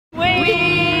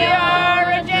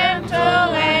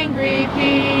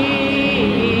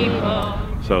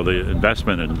So the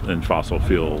investment in fossil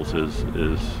fuels is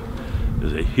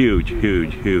a huge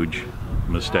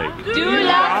mistake. Du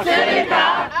lac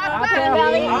Seneca.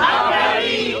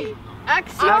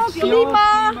 Action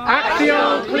climat.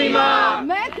 Action climat.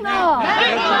 Maintenant.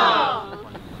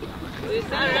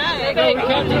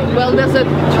 Maintenant. Well, there's a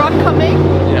truck coming.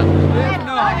 Yeah.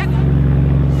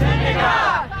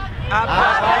 Seneca. À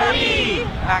Paris.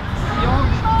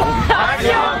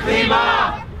 Action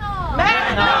climat.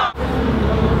 Maintenant.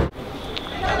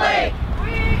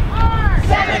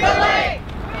 Seneca Lake.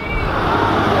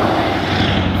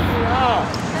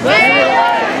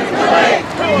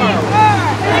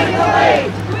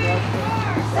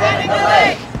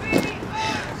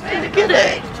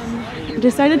 I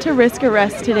decided to risk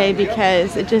arrest today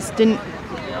because I didn't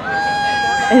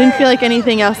feel like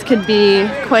anything else could be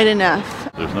quite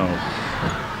enough. There's no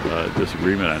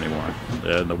disagreement anymore,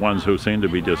 and the ones who seem to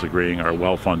be disagreeing are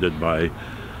well funded by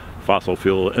fossil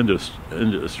fuel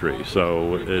industry.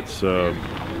 So it's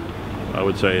I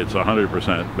would say it's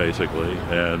 100% basically,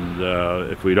 and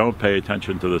if we don't pay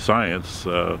attention to the science,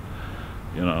 you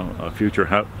know, a future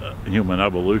human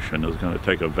evolution is going to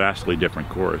take a vastly different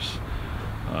course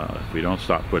if we don't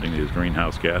stop putting these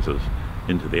greenhouse gases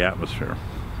into the atmosphere.